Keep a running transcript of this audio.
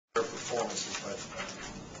performances, but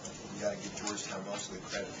you got to give Georgetown most of the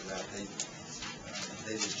credit for that.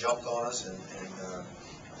 They just jumped on us, and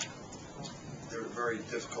they're a very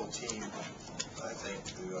difficult team, I think,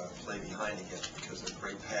 to play behind against because they're a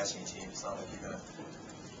great passing team. It's not like you're going to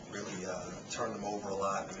really turn them over a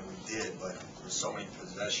lot. I mean, we did, but there's so many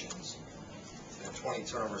possessions. 20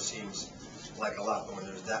 turnovers seems like a lot, but when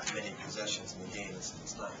there's that many possessions in the game,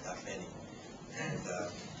 it's not that many. And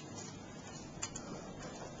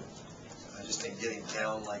I just think getting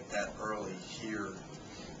down like that early here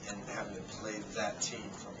and having to play that team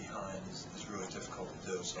from behind is really difficult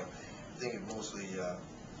to do. So I think it mostly, it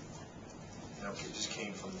just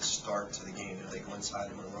came from the start to the game. They go inside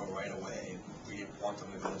of Monroe right away. We didn't want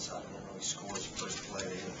them to go inside of Monroe. He scores first play.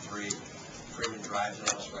 They hit a 3. Freeman drives on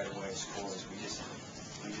us right away and scores.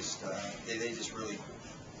 They just really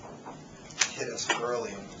hit us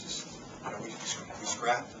early, and we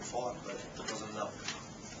scrapped and fought, but it wasn't enough.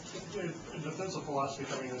 In defensive philosophy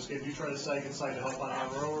coming in this game, do you try to sag inside to help on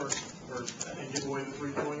Monroe and give away the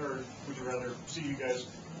 3-pointer, or would you rather see you guys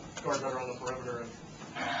guard better on the perimeter?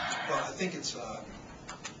 Well, I think it's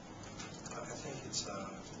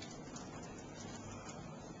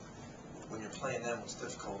when you're playing them, what's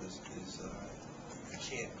difficult is you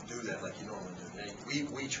can't do that like you normally do.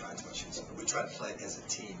 We try to, we try to play as a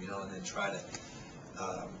team, and then try to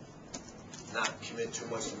not commit too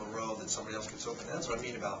much to Monroe that somebody else gets open. That's what I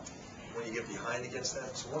mean about when you get behind against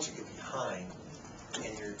them. So once you get behind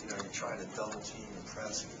and you're trying to double team and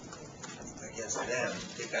press against them,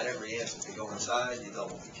 they've got every answer. They go inside, you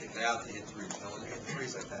double, you kick it out, they hit 3. When they hit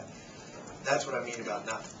 3s like that. That's what I mean about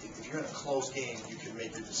not. If you're in a close game, you can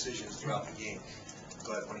make your decisions throughout the game.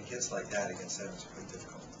 But when it gets like that against them, it's pretty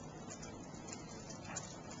difficult.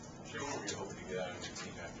 Sure, what were you hoping to get out of your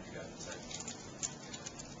team after you got the technical?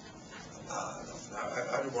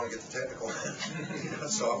 I didn't want to get the technical,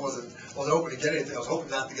 so I wasn't hoping to get anything. I was hoping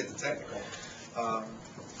not to get the technical.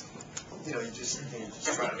 You just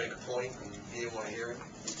try to make a point, and he didn't want to hear it.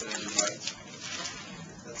 He's going to do right.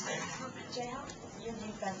 That's all. Jay, your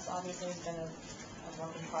defense obviously has been a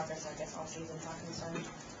work in progress, I guess, all season. Not concerned.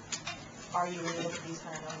 Are you really looking at these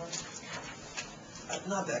kind of numbers? I'm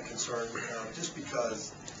not that concerned, just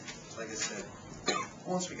because, like I said,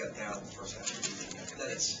 once we got down in the first half of the season, then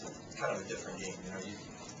it's kind of a different game.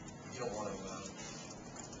 You don't want to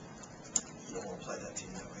play that team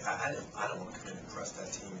that way. I don't want to come in and press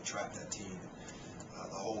that team and trap that team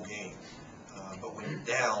the whole game. But when you're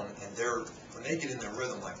down and when they get in their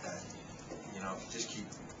rhythm like that, if you just keep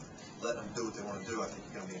letting them do what they want to do, I think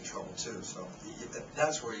you're going to be in trouble too. So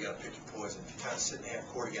that's where you got to pick your poison. If you kind of sit in half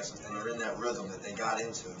court against them and they're in that rhythm that they got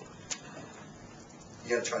into, you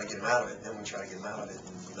got to try to get them out of it. And then we try to get them out of it, and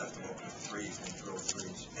we left them open for 3s and we drove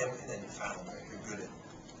 3s, and then you foul them. You're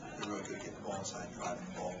really good at getting the ball inside and driving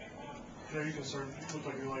the ball. Are you concerned? It looked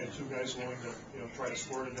like you only had 2 guys willing to try to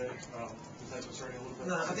score today. Does that concern you a little bit?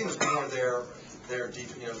 No, I think it was more their deep.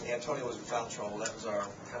 Antonio was in foul trouble. That was our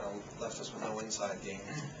kind of left us with no inside game.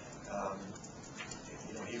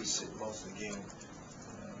 He was sitting most of the game.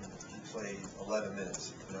 He played 11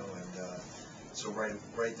 minutes, and so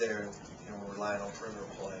right there, we're relying on perimeter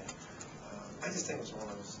play. I just think it was one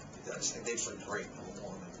of those. I just think they played great, number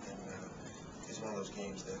one, and it's one of those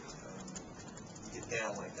games that you get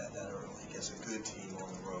down like that early against a good team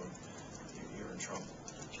on the road, you're in trouble.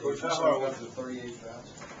 Coach, how hard was the 38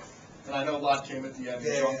 fouls? And I know a lot came at the end,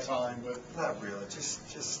 of time, but not really.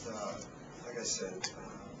 Just like I said,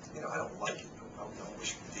 I don't like it. I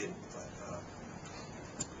wish we didn't, but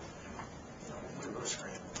we were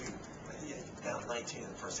scrambling. You're down 19 in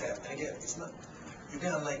the first half, and again, it's not. You're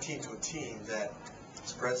down 19 to a team that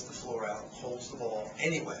spreads the floor out, holds the ball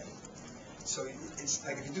anyway. So it's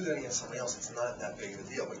like if you do that against somebody else, it's not that big of a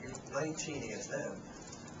deal. But you're 19 against them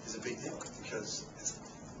is a big deal because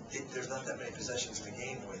there's not that many possessions in the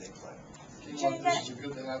game the way they play. This is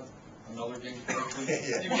good to have another game to play.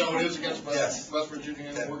 Yeah. Even though it is against West Virginia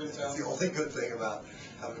and Morgantown. The only good thing about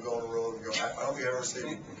having to go on the road and go, I don't think I ever say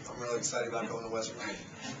I'm really excited about going to West Virginia.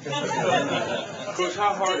 Coach,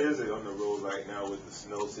 how hard is it on the road right now with the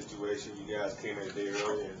snow situation? You guys came in a day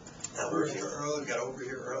early. We're here early. We got over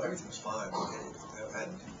here early. Everything's fine.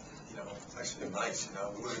 And it's actually been nice.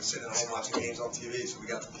 We would have been sitting at home watching games on TV, so we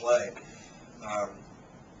got to play.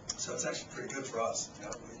 So it's actually pretty good for us.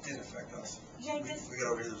 It didn't affect us. Jay, we got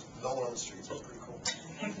over here. There's no one on the streets. It was pretty cool.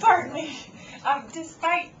 Pardon me.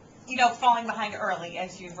 Despite falling behind early,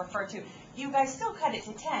 as you referred to, you guys still cut it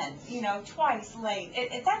to 10. Twice late.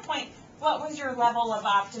 At that point, what was your level of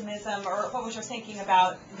optimism, or what was your thinking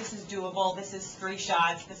about this is doable? This is 3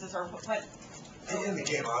 shots. This is what? In the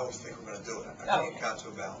game, I always think we're gonna do it. I think it got to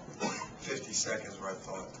about 50 seconds where I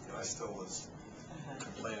thought, I still was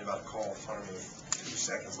complaining about a call in front of me with 2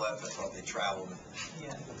 seconds left. I thought they traveled.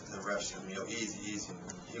 Yeah. The ref said, easy. And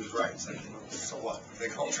he was right. He said, so what? They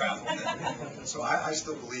call travel. So I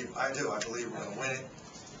still believe, I believe we're gonna win it.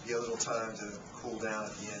 Get a little time to cool down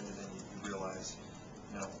at the end, and then you realize,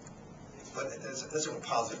 but that's the only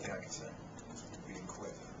positive thing I can say. We didn't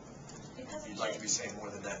quit. Because You'd like to be saying more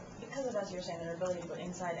than that. Because of, as you're saying, their ability to go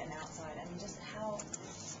inside and outside, I mean, just how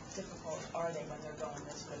difficult are they when they're going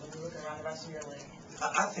this good, when you look around the rest of your league?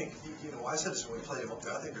 I think, I said this when we played them up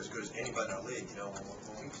there, I think they're as good as anybody in our league.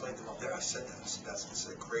 When we played them up there, I said that. That's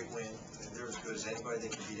a great win. They're as good as anybody. They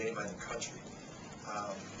can beat anybody in the country.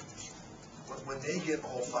 When they get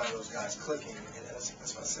all 5 of those guys clicking, and that's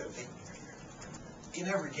what I said, in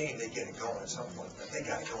every game they get it going at some point. They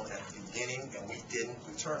got it going at the beginning, and we didn't.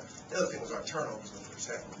 The other thing was our turnovers in the first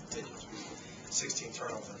half were ridiculous. We had 16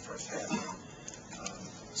 turnovers in the first half.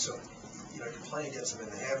 So, you're playing against them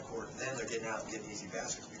in the half court, and then they're getting out and getting easy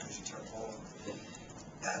baskets because you turn the ball over.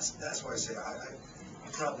 That's why I say I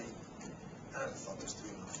never thought this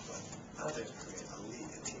through enough, but I don't think it's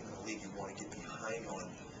a team in the league you want to get behind on.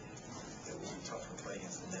 It will be tough to play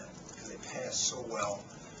against the net because they pass so well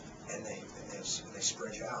and they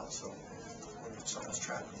spread you out. So when someone's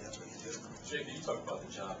trapping you, that's what you do. Jay, can you talk about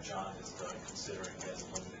the job John has done considering he has a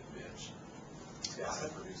limited bench? He has to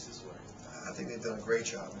produce his way. I think they've done a great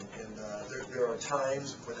job, and there are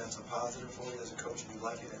times when that's a positive for you as a coach and you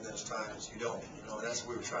like it, and there's times you don't. And that's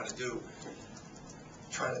what we were trying to do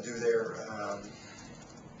there.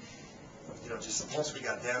 Just once we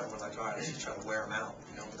got down, we're like, all right, let's just try to wear them out.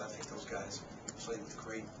 But I think those guys played with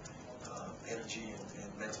great energy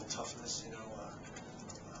and mental toughness.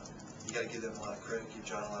 You got to give them a lot of credit, give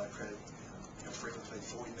John a lot of credit. Frequently played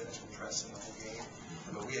 40 minutes from pressing the whole game,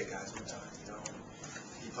 but we had guys with time.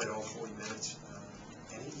 He played all 40 minutes,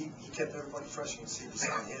 and he kept everybody fresh. You can see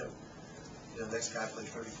beside him, the next guy played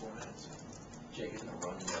 34 minutes. Jake, isn't a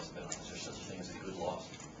run loss been? Is there such a thing as a good loss?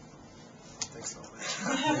 I don't think so.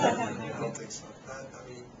 I don't think so.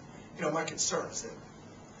 My concern is that,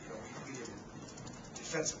 we didn't,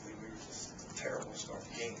 defensively, we were just terrible to start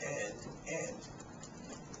the game, and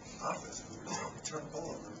offensively, we turned the ball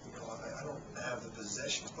over. I don't have the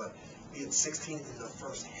possessions, but we had 16 in the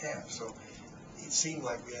first half, so it seemed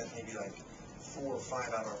like we had maybe like 4 or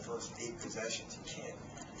 5 out of our first 8 possessions.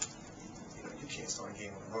 You can't start a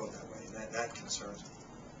game on the road that way, and that concerns me.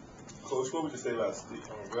 Coach, what would you say about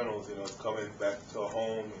Reynolds, coming back to a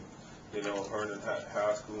home and, earning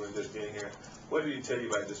high school and just being here? What did he tell you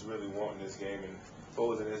about just really wanting this game and what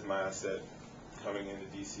was in his mindset coming into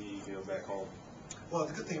D.C., back home? Well,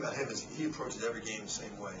 the good thing about him is he approaches every game the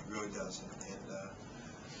same way. He really does.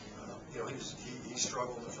 He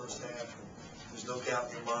struggled in the first half. And there's no doubt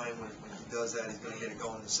in your mind when he does that, he's going to get it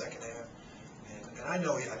going in the second half. And I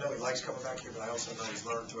know he likes coming back here, but I also know he's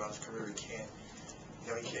learned throughout his career he can't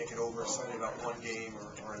get over something about one game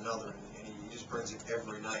or another, and he just brings it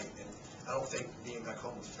every night. And I don't think being back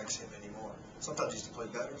home affects him anymore. Sometimes he used to play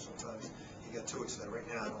better. Sometimes he got too excited. Right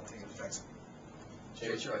now, I don't think it affects him. Jay,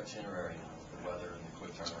 what's your itinerary now? The weather and the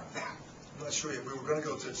quick turnaround. I'm not sure yet. We were going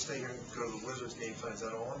to stay here and go to the Wizards game. Is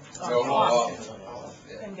that on? No, off.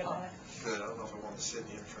 Couldn't get back. Good. I don't know if I want to sit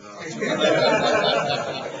here for that.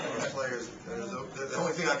 Players. The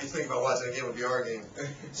only thing I'd be thinking about watching that game would be our game.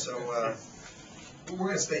 So we're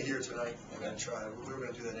going to stay here tonight. We're going to try. We were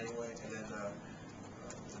going to do that anyway, and then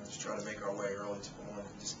just try to make our way early tomorrow.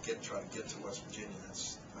 Just try to get to West Virginia.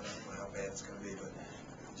 I don't know how bad it's going to be, but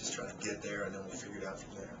just try to get there, and then we'll figure it out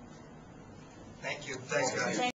from there. Thank you. Thanks, guys.